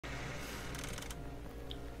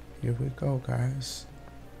Here we go, guys.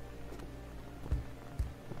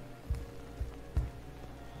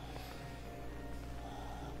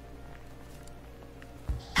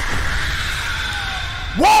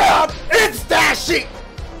 What up? It's Dashie!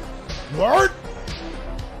 Word?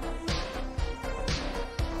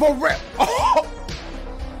 For real? Oh.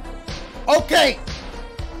 Okay.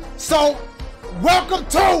 So, welcome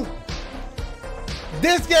to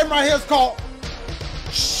this game right here is called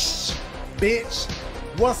Shh, bitch.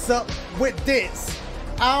 What's up with this?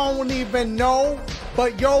 I don't even know,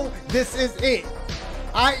 but yo, this is it.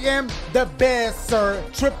 I am the best, sir.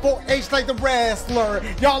 Triple H like the wrestler.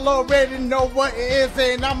 Y'all already know what it is,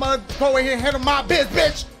 and I'ma go ahead and handle my biz,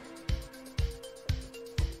 bitch.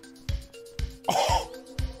 Oh.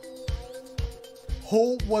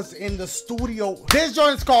 Who was in the studio? This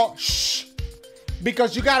joint's called Shh,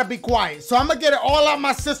 because you gotta be quiet. So I'm gonna get it all out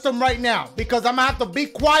my system right now, because I'm gonna have to be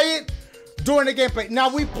quiet during the gameplay. Now,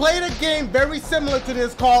 we played a game very similar to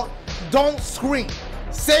this called Don't Scream.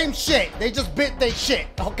 Same shit. They just bit their shit.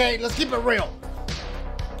 Okay, let's keep it real.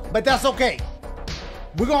 But that's okay.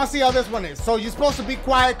 We're gonna see how this one is. So you're supposed to be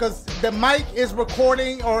quiet because the mic is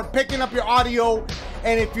recording or picking up your audio,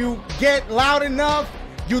 and if you get loud enough,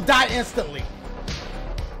 you die instantly.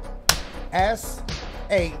 S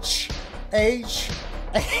H H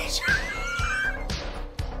H.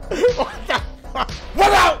 What the fuck?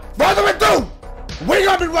 Without further ado, we're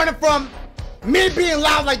gonna be running from me being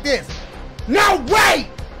loud like this. No way!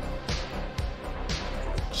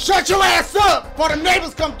 Shut your ass up before the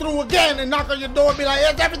neighbors come through again and knock on your door and be like,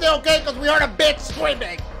 is everything okay? Because we heard a bitch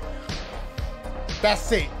screaming.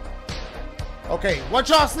 That's it. Okay, what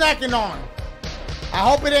y'all snacking on? I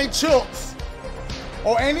hope it ain't chooks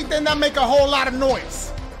or anything that make a whole lot of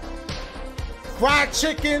noise. Fried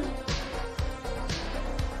chicken,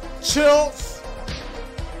 chills,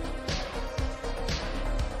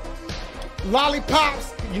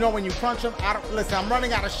 lollipops. You know when you crunch them, listen, I'm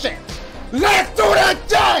running out of shit. Let's do that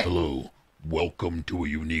thing! Hello. Welcome to a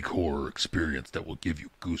unique horror experience that will give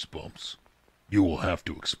you goosebumps. You will have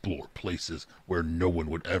to explore places where no one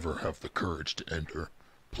would ever have the courage to enter.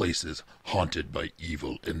 Places haunted by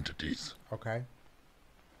evil entities. Okay.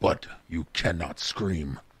 But you cannot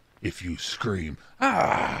scream. If you scream,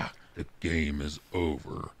 the game is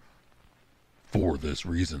over. For this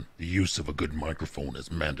reason, the use of a good microphone is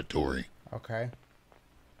mandatory. Okay.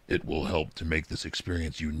 It will help to make this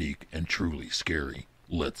experience unique and truly scary.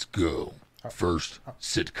 Let's go. First,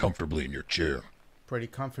 sit comfortably in your chair. Pretty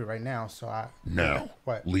comfy right now, so I... Now,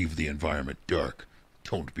 what? Leave the environment dark.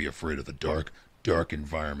 Don't be afraid of the dark. Dark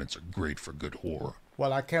environments are great for good horror.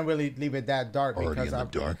 Well, I can't really leave it that dark Already because in the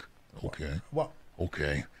dark? Okay. What?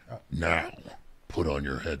 Okay. Now, put on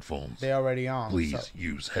your headphones. They already on. Please so.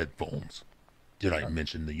 use headphones. Did I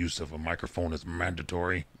mention the use of a microphone is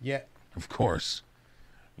mandatory? Yeah. Of course.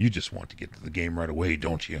 You just want to get to the game right away,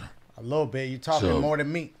 don't you? A little bit. You're talking more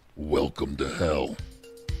than me. Welcome to hell.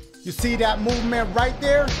 You see that movement right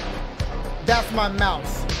there? That's my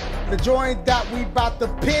mouse. The joint that we about to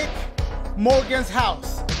pick, Morgan's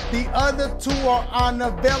house. The other two are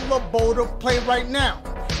unavailable to play right now.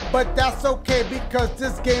 But that's okay because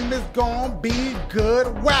this game is gonna be good.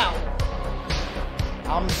 Wow.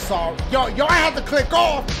 I'm sorry. Yo, I had to click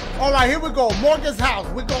off. All right, here we go. Morgan's house.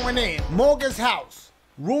 We're going in. Morgan's house.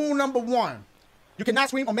 Rule number 1. You cannot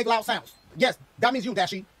scream or make loud sounds. Yes, that means you,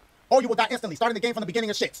 Dashie. Or you will die instantly, starting the game from the beginning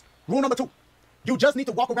of shits. Rule number 2. You just need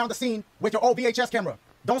to walk around the scene with your old VHS camera.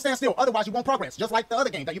 Don't stand still, otherwise you won't progress. Just like the other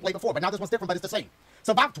game that you played before, but now this one's different, but it's the same.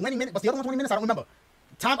 So about 20 minutes. Was the other one 20 minutes? I don't remember.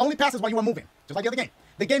 Time only passes while you are moving, just like the other game.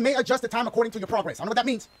 The game may adjust the time according to your progress. I don't know what that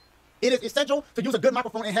means. It is essential to use a good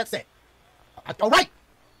microphone and headset. All right.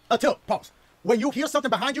 Until, pause. When you hear something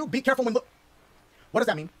behind you, be careful when look. What does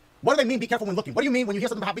that mean? What do they mean, be careful when looking? What do you mean when you hear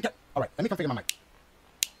something behind? Be careful. All right, let me configure my mic.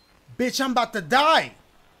 Bitch, I'm about to die.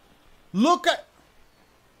 Look at.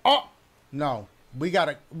 Oh no, we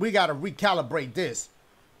gotta recalibrate this.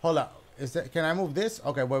 Hold up. Is that? Can I move this?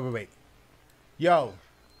 Okay, wait. Yo.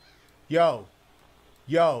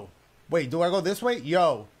 Wait, do I go this way?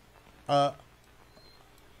 Yo. Okay.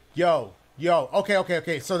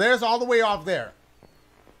 So there's all the way off there.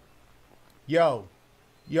 Yo,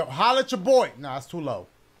 holla at your boy. Nah, it's too low.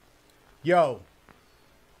 Yo,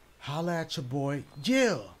 holla at your boy.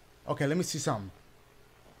 Yeah. Okay, let me see something.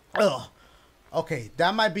 Ugh. Okay,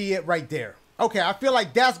 that might be it right there. Okay, I feel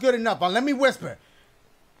like that's good enough. Let me whisper.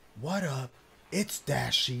 What up? It's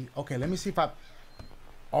Dashie. Okay, let me see if I...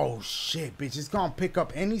 Oh, shit, bitch. It's gonna pick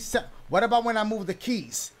up any sound. What about when I move the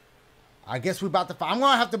keys? I guess we're about to... I'm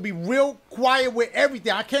gonna have to be real quiet with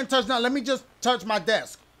everything. I can't touch nothing. Let me just touch my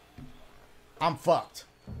desk. I'm fucked.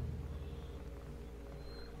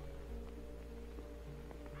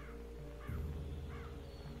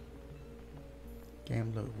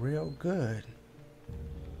 Game look real good.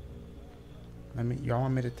 Y'all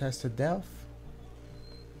want me to test the depth?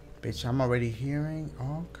 Bitch, I'm already hearing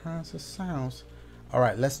all kinds of sounds.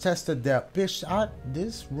 Alright, let's test the depth. Bitch,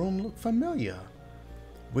 this room look familiar.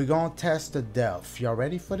 We're gonna test the depth. Y'all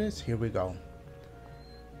ready for this? Here we go.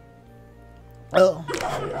 Oh.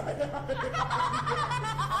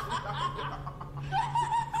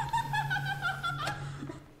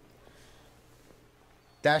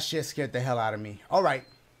 That shit scared the hell out of me. Alright.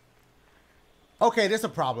 Okay, there's a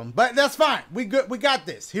problem. But that's fine. We good. We got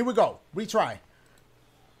this. Here we go. Retry.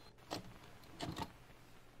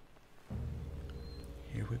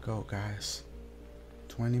 Here we go, guys.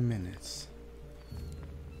 20 minutes.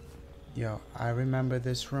 Yo, I remember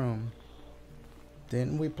this room.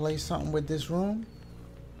 Didn't we play something with this room?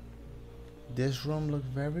 This room looked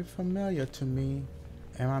very familiar to me.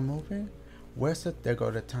 Am I moving? Where's the... There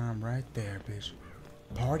go the time right there, bitch.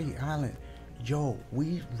 Party Island. Yo,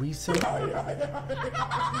 we recently...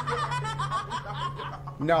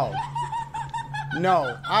 No.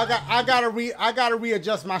 No. I gotta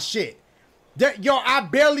readjust my shit. Yo, I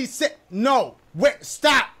barely said... No. Wait,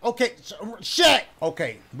 stop. Okay. Shit.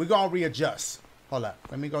 Okay, we're gonna readjust. Hold up.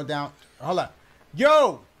 Let me go down. Hold up.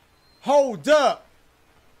 Yo. Hold up.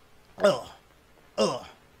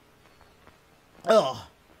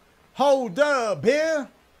 Hold up here.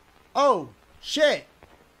 Oh, shit.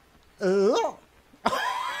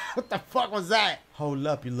 What the fuck was that? Hold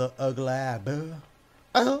up, you little ugly ass, boo.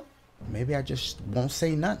 Maybe I just won't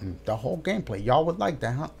say nothing. The whole gameplay. Y'all would like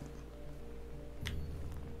that, huh?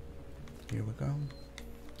 Here we go.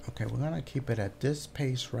 Okay, we're gonna keep it at this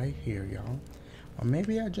pace right here, y'all. Or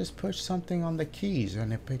maybe I just pushed something on the keys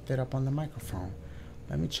and it picked it up on the microphone.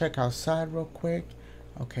 Let me check outside real quick.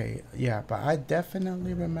 Okay, yeah, but I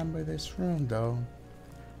definitely remember this room though.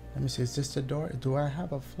 Let me see, is this the door? Do I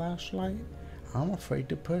have a flashlight? I'm afraid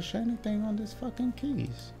to push anything on this fucking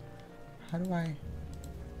keys. How do I...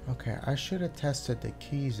 Okay, I should have tested the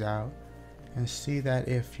keys out and see that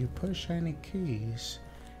if you push any keys,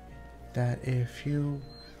 that if you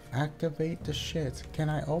activate the shits, can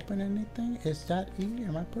I open anything? Is that E?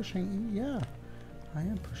 Am I pushing E? Yeah, I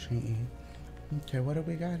am pushing E. Okay, what do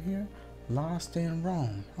we got here? Lost in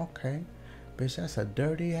Rome. Okay. Bitch, that's a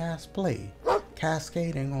dirty ass plate.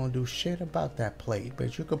 Cascade ain't gonna do shit about that plate.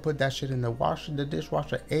 But you could put that shit in the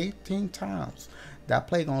dishwasher 18 times. That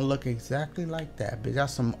plate gonna look exactly like that. Bitch,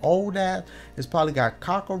 that's some old ass. It's probably got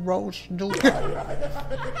cockroach dude.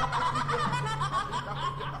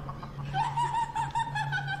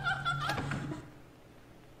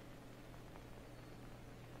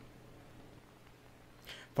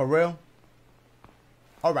 For real?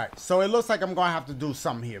 Alright, so it looks like I'm gonna have to do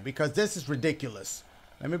something here because this is ridiculous.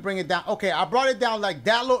 Let me bring it down. Okay, I brought it down like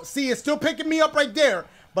that. Look, see, it's still picking me up right there.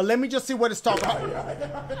 But let me just see what it's talking about.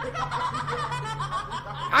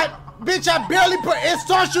 Bitch, I barely put... It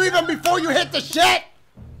starts you even before you hit the shit.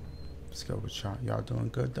 Let's go with y'all. Y'all doing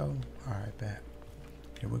good, though? Alright, bet.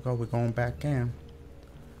 Here we go. We're going back in.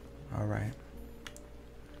 Alright.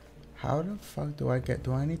 How the fuck do I get...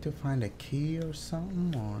 Do I need to find a key or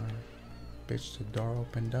something? Or... Bitch, the door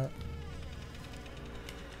opened up.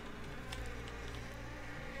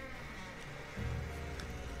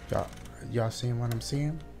 Y'all seeing what I'm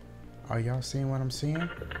seeing? Are y'all seeing what I'm seeing?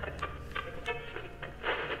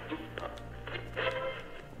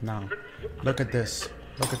 No. Look at this.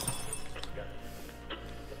 Look at...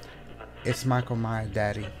 It's Michael Myers,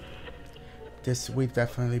 Daddy. We've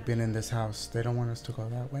definitely been in this house. They don't want us to go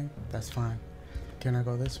that way. That's fine. Can I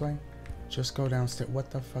go this way? Just go downstairs.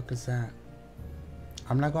 What the fuck is that?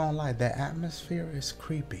 I'm not gonna lie, the atmosphere is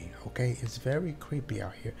creepy, okay? It's very creepy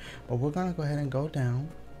out here. But we're gonna go ahead and go down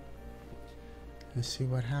and see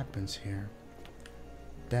what happens here.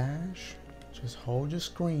 Dash, just hold your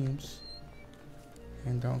screams.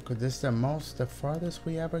 And don't, cause this is the farthest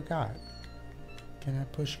we ever got. Can I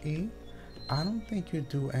push E? I don't think you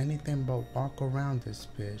do anything but walk around this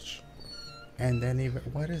bitch. And then even,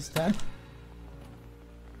 what is that?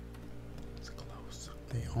 It's close.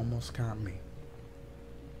 They almost got me.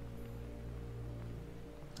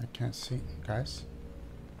 I can't see, guys.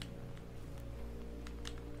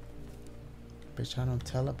 Bitch, I don't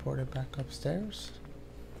teleport it back upstairs.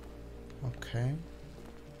 Okay.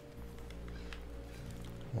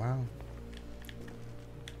 Wow.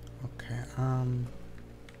 Okay,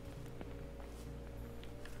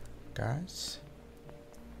 guys,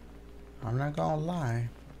 I'm not gonna lie.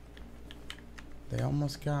 They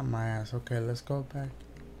almost got my ass. Okay, let's go back.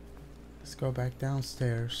 Let's go back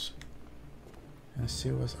downstairs. And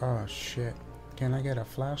see what's... Oh, shit. Can I get a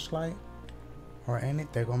flashlight? Or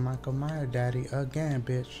anything? Go Michael Myers, Daddy. Again,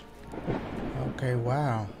 bitch. Okay,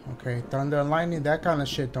 wow. Okay, thunder and lightning, that kind of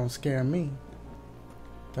shit don't scare me.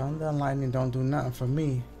 Thunder and lightning don't do nothing for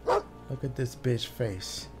me. Look at this bitch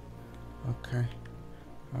face. Okay.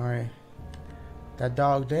 Alright. That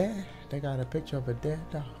dog there? They got a picture of a dead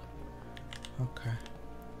dog. Okay.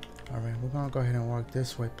 Alright, we're gonna go ahead and walk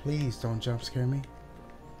this way. Please don't jump scare me.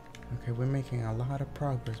 Okay, we're making a lot of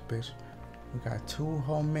progress, bitch. We got 2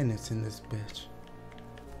 whole minutes in this bitch.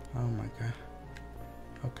 Oh my god.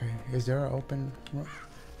 Okay, is there an open room?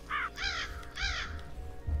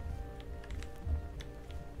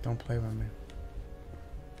 Don't play with me.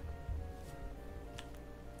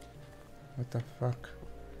 What the fuck?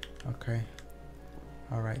 Okay.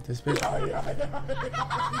 Alright, this bitch.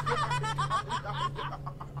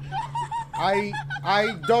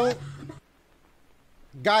 I don't.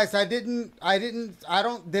 Guys,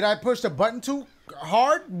 did I push the button too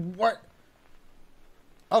hard? What?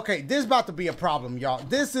 Okay, this is about to be a problem, y'all.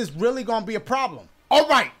 This is really gonna be a problem.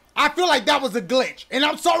 Alright, I feel like that was a glitch. And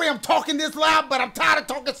I'm sorry I'm talking this loud, but I'm tired of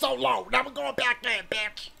talking so low. Now we're going back in,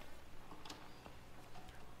 bitch.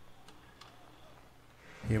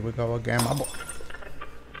 Here we go again, my boy.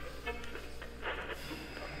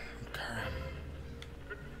 Okay.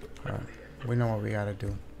 Alright, we know what we gotta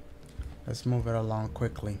do. Let's move it along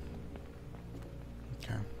quickly.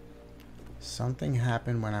 Okay. Something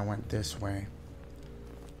happened when I went this way.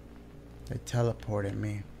 They teleported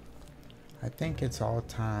me. I think it's all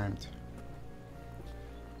timed.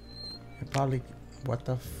 It probably... What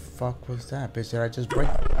the fuck was that, bitch? Did I just break...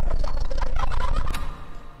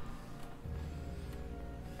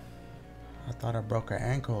 I thought I broke an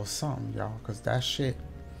ankle or something, y'all. Because that shit...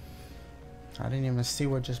 I didn't even see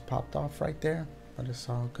what just popped off right there. But it's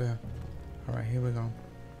all good. Alright, here we go.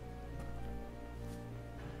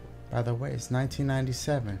 By the way, it's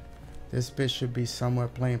 1997. This bitch should be somewhere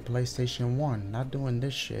playing PlayStation 1, not doing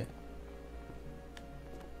this shit.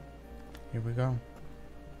 Here we go.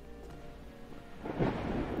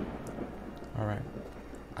 Alright.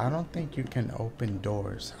 I don't think you can open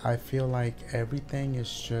doors. I feel like everything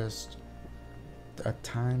is just a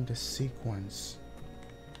timed sequence.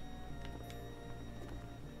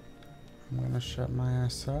 I'm gonna shut my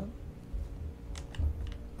ass up.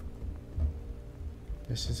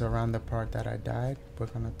 This is around the part that I died. We're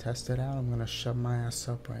gonna test it out. I'm gonna shut my ass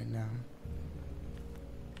up right now.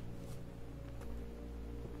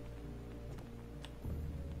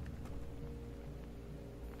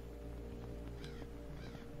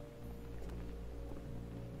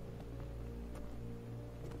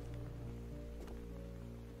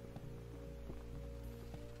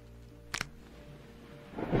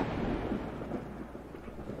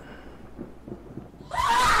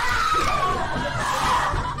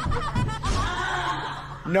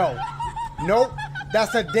 No. Nope.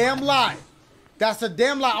 That's a damn lie. That's a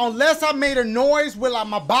damn lie. Unless I made a noise with like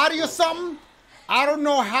my body or something, I don't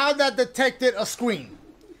know how that detected a scream.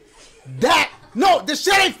 No, this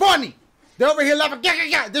shit ain't funny. They're over here laughing.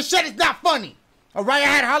 Yeah. This shit is not funny. All right, I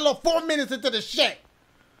had hello 4 minutes into the shit.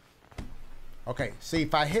 Okay, see,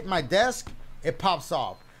 if I hit my desk, it pops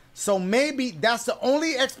off. So maybe that's the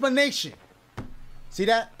only explanation. See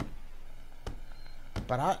that?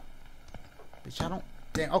 But bitch, I don't.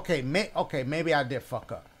 Okay, maybe I did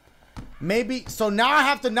fuck up. Maybe, so now I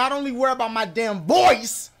have to not only worry about my damn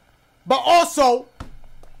voice, but also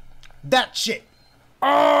that shit.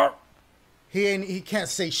 He can't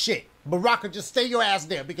say shit. Baraka, just stay your ass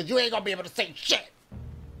there because you ain't gonna be able to say shit.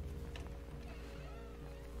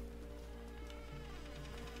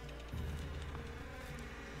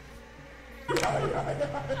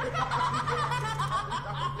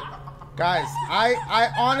 Guys,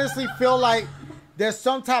 I honestly feel like there's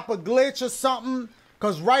some type of glitch or something,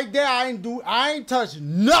 cause right there I ain't touched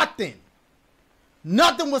nothing.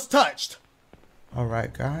 Nothing was touched. All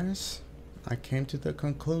right, guys, I came to the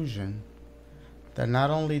conclusion that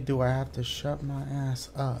not only do I have to shut my ass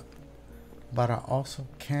up, but I also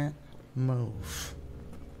can't move.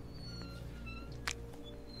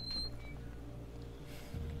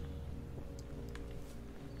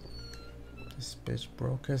 This bitch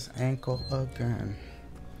broke his ankle again.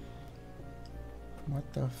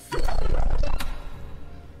 What the fuck?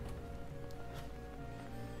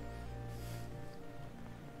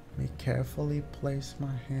 Let me carefully place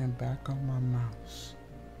my hand back on my mouse.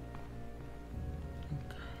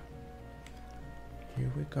 Okay.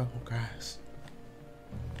 Here we go, guys.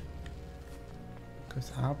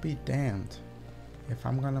 Because I'll be damned if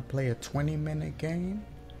I'm gonna play a 20-minute game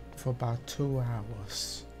for about 2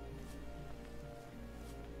 hours.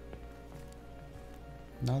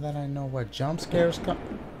 Now that I know what jump scares come,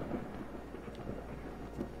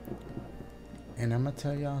 And I'm gonna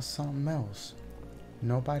tell y'all something else.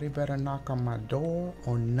 Nobody better knock on my door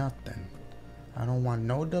or nothing. I don't want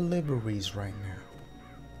no deliveries right now.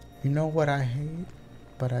 You know what I hate,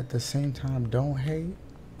 but at the same time don't hate,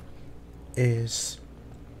 is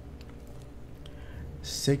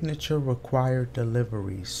signature required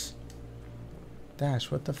deliveries. Dash,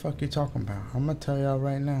 what the fuck you talking about? I'm gonna tell y'all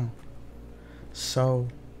right now. So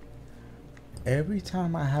every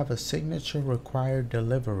time I have a signature required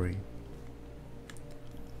delivery,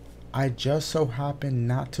 I just so happen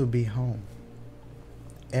not to be home.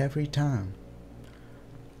 Every time.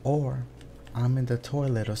 Or I'm in the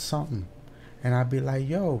toilet or something, and I'd be like,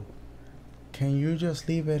 yo, can you just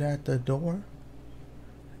leave it at the door?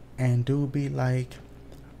 And dude be like,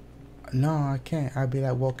 no, I can't. I'd be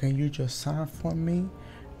like, well, can you just sign for me?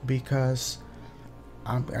 Because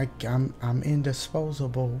I'm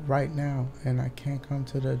indisposable right now and I can't come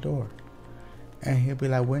to the door. And he'll be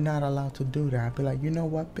like, we're not allowed to do that. I'd be like, you know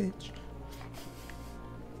what, bitch?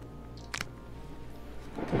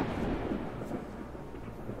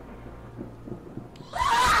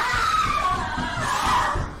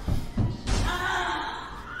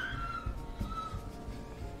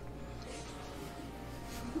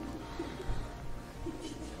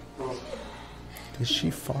 Did she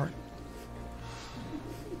fart?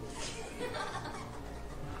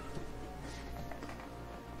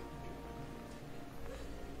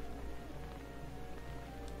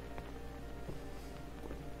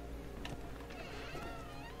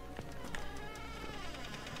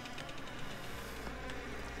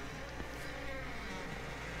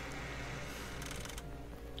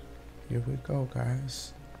 Here we go,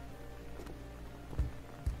 guys.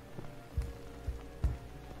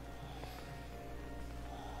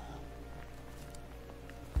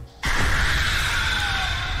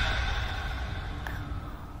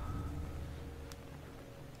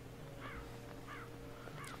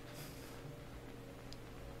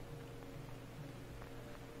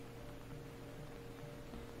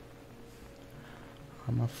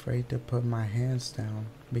 I'm afraid to put my hands down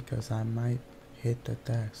because I might hit the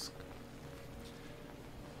desk.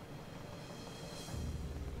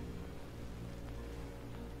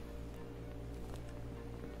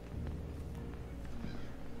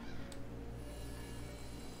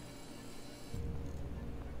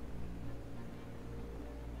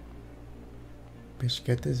 Bitch,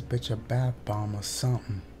 get this bitch a bath bomb or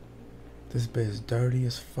something. This bitch dirty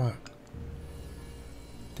as fuck.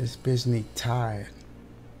 This bitch need Tide.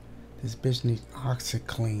 This bitch need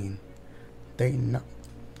OxyClean. They know.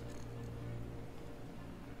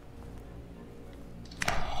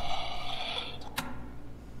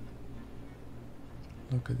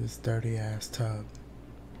 Look at this dirty ass tub.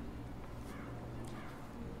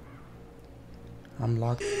 I'm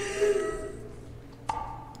locked.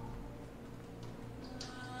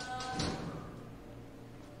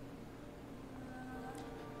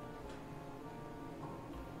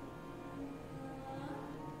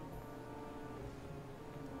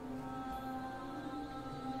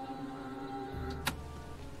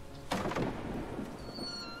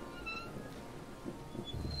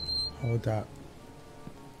 Hold up.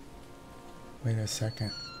 Wait a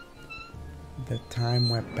second. The time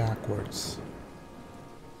went backwards.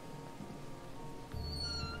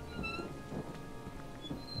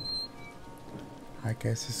 I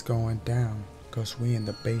guess it's going down because we in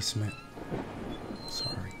the basement.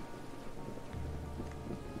 Sorry.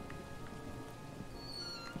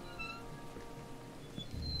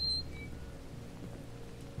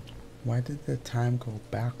 Why did the time go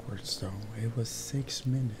backwards though? It was 6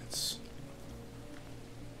 minutes.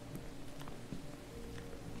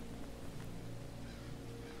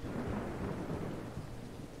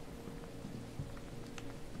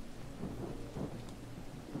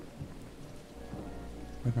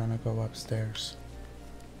 We're gonna go upstairs.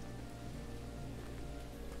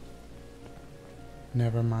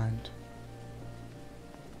 Never mind.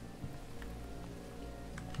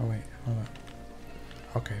 Oh wait, hold up.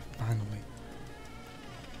 Okay, finally.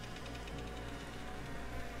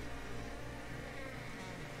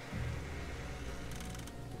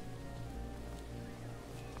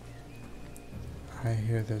 I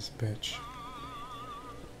hear this bitch.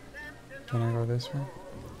 Can I go this way?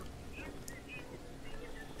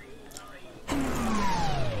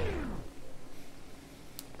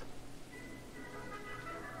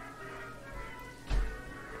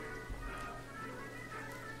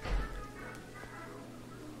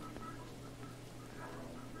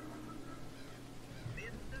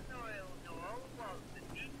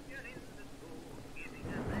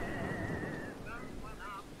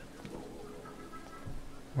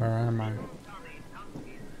 Where am I?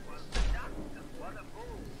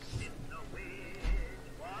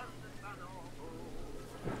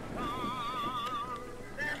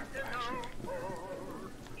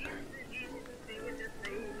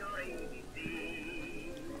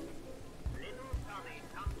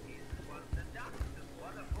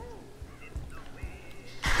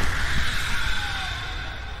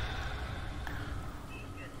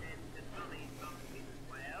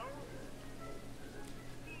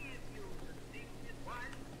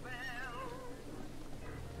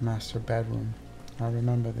 Master bedroom. I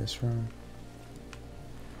remember this room.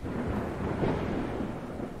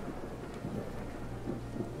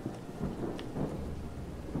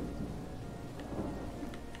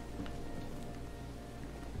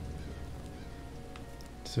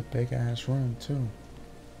 It's a big ass room too.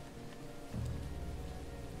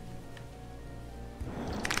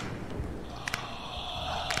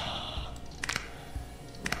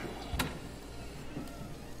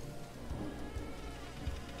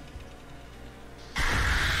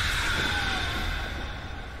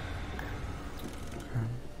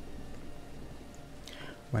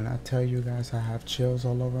 When I tell you guys I have chills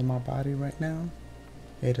all over my body right now,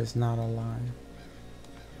 it is not a lie.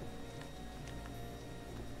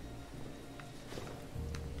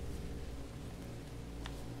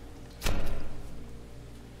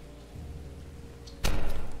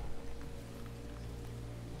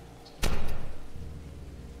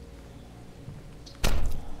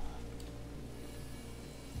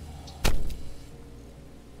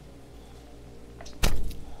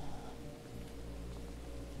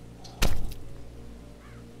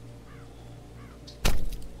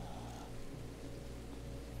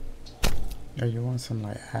 Yo, you want some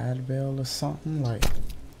like Advil or something? Like,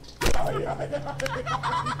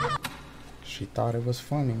 she thought it was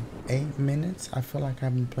funny. 8 minutes? I feel like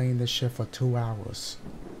I've been playing this shit for 2 hours.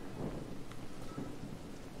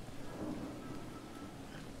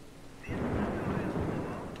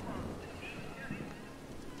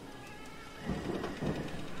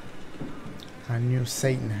 I knew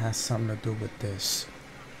Satan has something to do with this.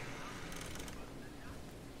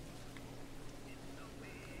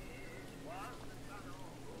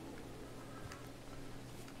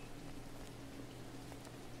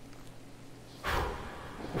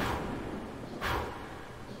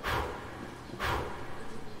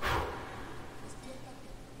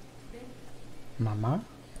 Mamá,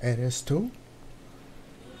 ¿eres tú?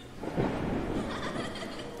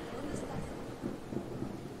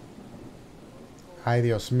 Ay,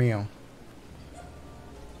 Dios mío.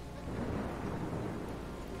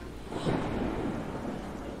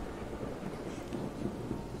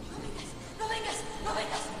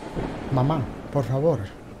 Mamá, por favor.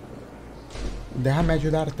 Déjame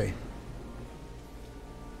ayudarte.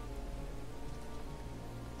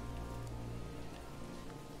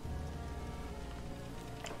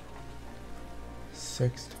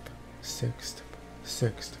 Sixth.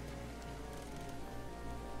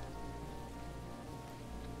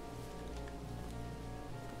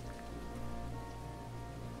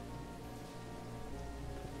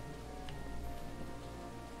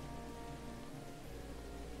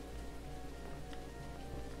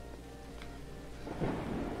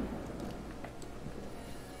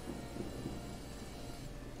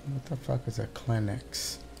 What the fuck is a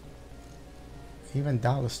Kleenex? Even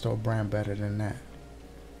Dollar Store brand better than that.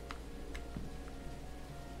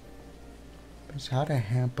 Bitch, how the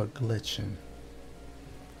hamper glitching?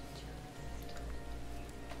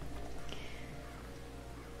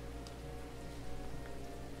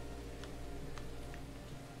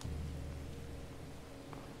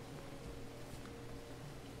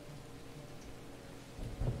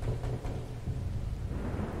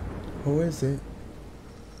 Who is it?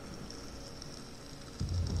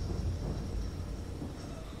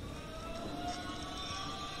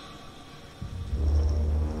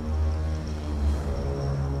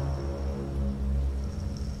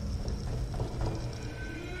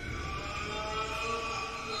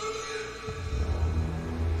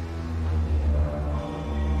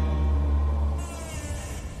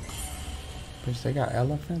 Bitch, they got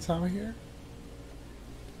elephants out here?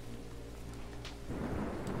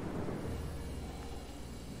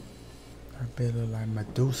 That bitch look like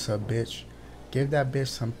Medusa, bitch. Give that bitch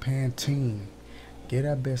some Pantene. Give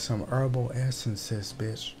that bitch some herbal essences,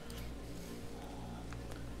 bitch.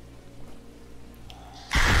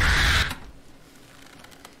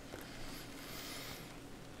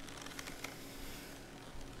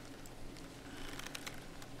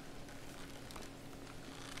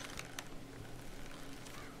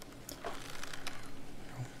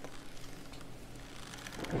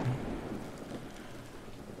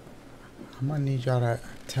 I'm gonna need y'all to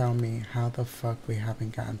tell me how the fuck we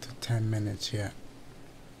haven't gotten to 10 minutes yet.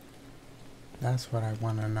 That's what I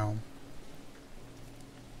wanna know.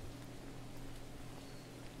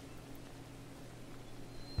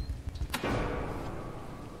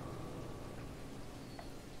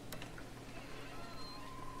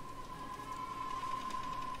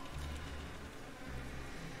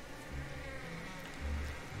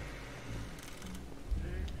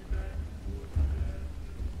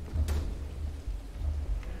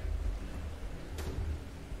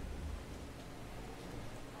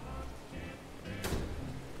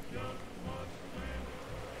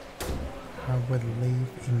 should leave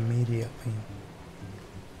immediately.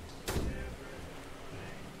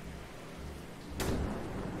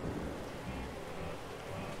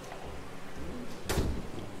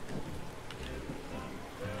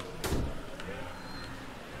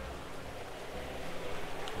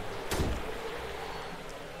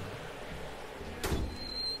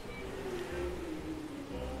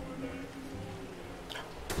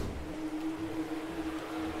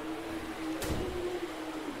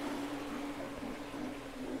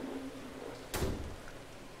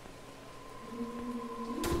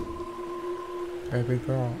 Baby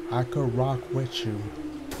girl, I could rock with you.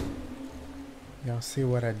 Y'all see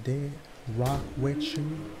what I did? Rock with you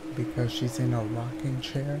because she's in a rocking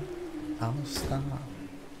chair. I'll stop.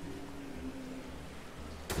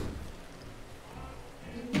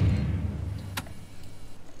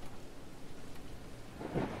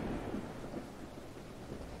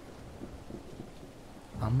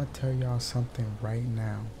 I'ma tell y'all something right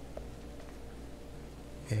now.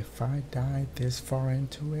 If I die this far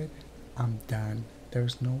into it, I'm done.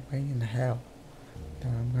 There's no way in hell that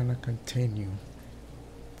I'm gonna continue.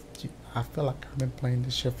 I feel like I've been playing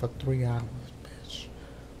this shit for 3 hours, bitch.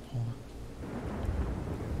 Hold on.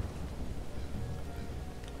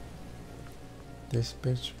 This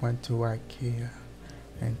bitch went to IKEA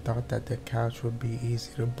and thought that the couch would be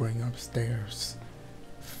easy to bring upstairs.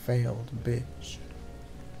 Failed, bitch.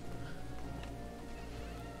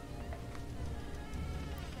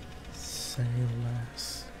 Say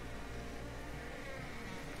less.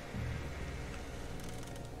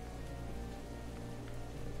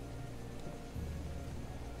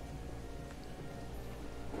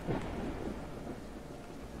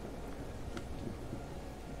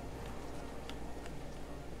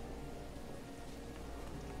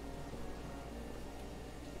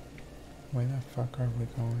 Where the fuck are we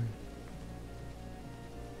going?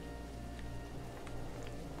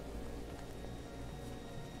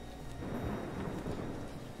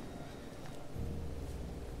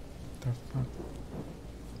 The fuck?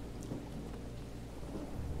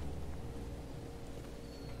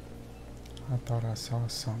 I thought I saw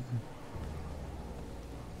something.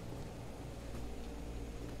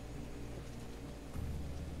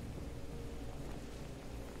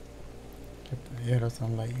 It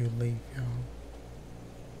doesn't let you leave, y'all.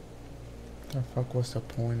 The fuck was the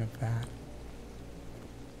point of that?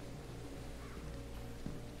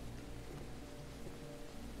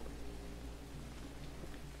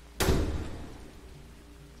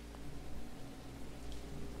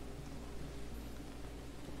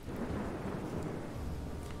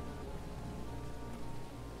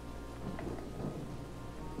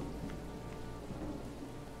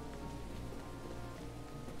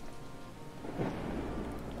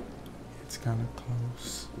 It's kind of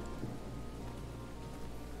close.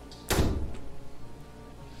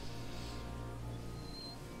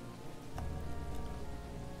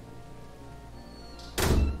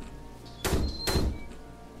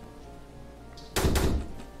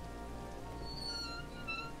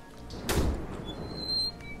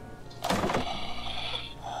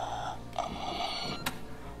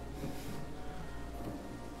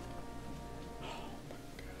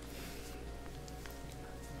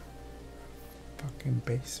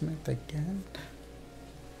 Basement again?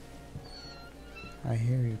 I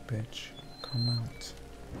hear you, bitch. Come out.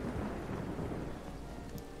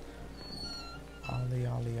 Ollie,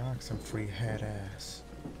 ollie, oxen, free head ass.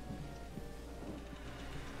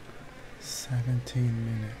 17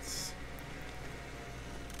 minutes.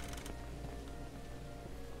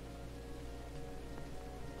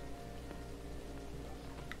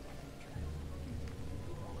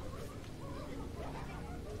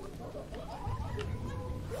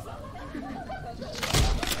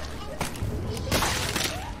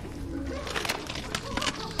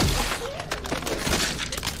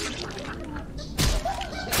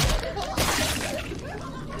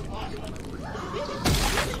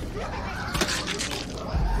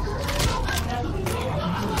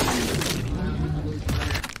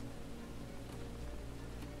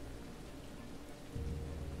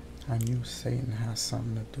 I knew Satan has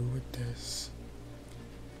something to do with this.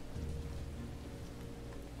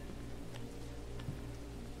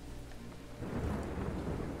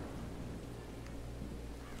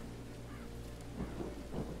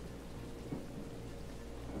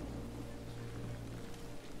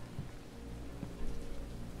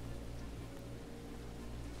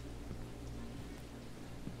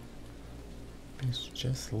 Bitch,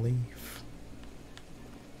 just leave.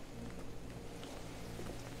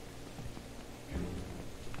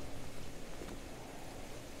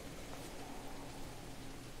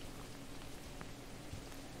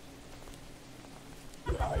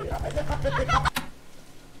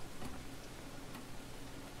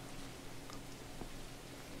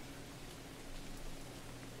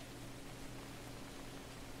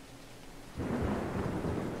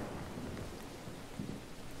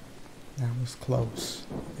 That was close.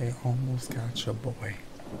 They almost got your boy.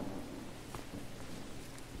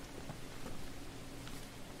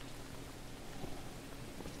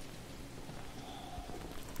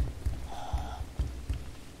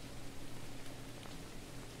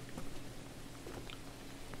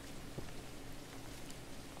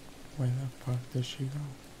 Where the fuck did she go?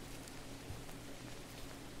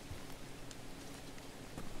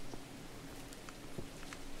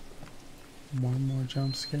 One more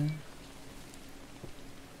jump scare.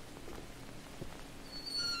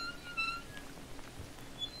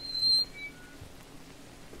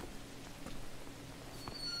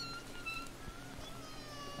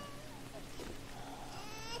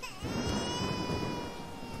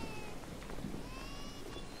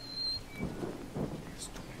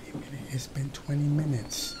 It's been 20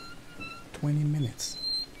 minutes. 20 minutes.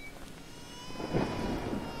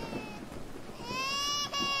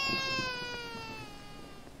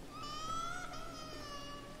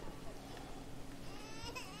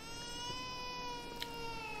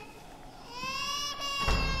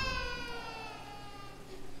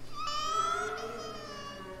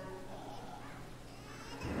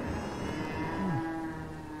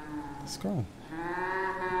 Let's go.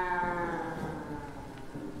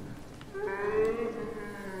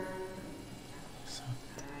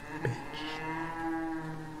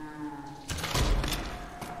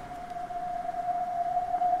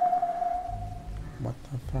 What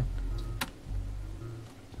the fuck?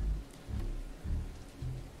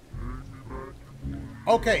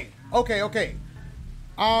 Okay.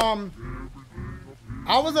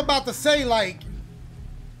 I was about to say, like,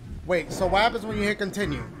 wait, so what happens when you hit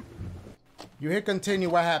continue? You hit continue,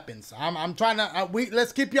 what happens? I'm trying to,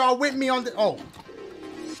 let's keep y'all with me on the, oh,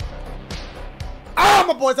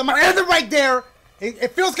 my boys, I'm gonna end it right there.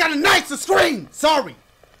 It feels kind of nice to scream, sorry.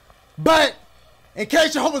 But, in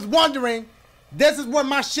case y'all was wondering, this is where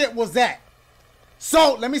my shit was at.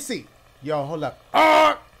 So, let me see. Yo, hold up.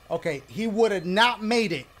 Okay, he would have not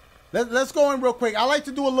made it. Let's go in real quick. I like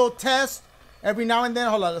to do a little test every now and then.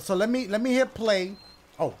 Hold on. So let me hit play.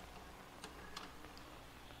 Oh.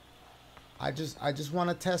 I just want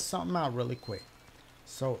to test something out really quick.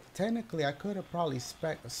 So technically I could have probably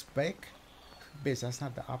spec. Bitch, that's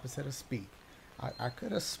not the opposite of speak. I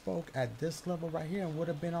could have spoke at this level right here and would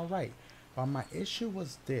have been alright. But my issue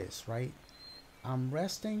was this, right? I'm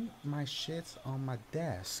resting my shits on my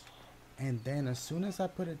desk. And then as soon as I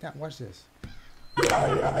put it down, watch this. See, so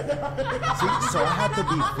I have to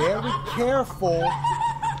be very careful.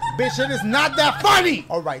 Bitch, it is not that funny.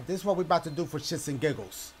 All right, this is what we're about to do for shits and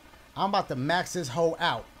giggles. I'm about to max this hoe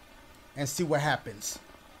out and see what happens.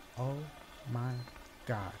 Oh my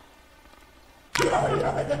God.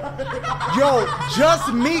 Yo,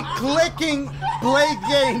 just me clicking play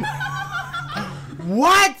game.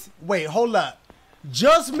 What? Wait, hold up.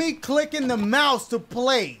 Just me clicking the mouse to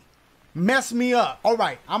play mess me up. All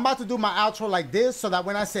right, I'm about to do my outro like this so that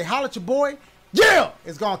when I say holla at your boy, yeah,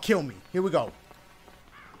 it's gonna kill me. Here we go.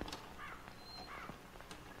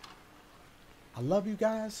 I love you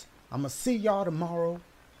guys. I'm gonna see y'all tomorrow.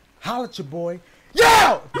 Holla at your boy.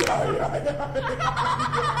 Yeah!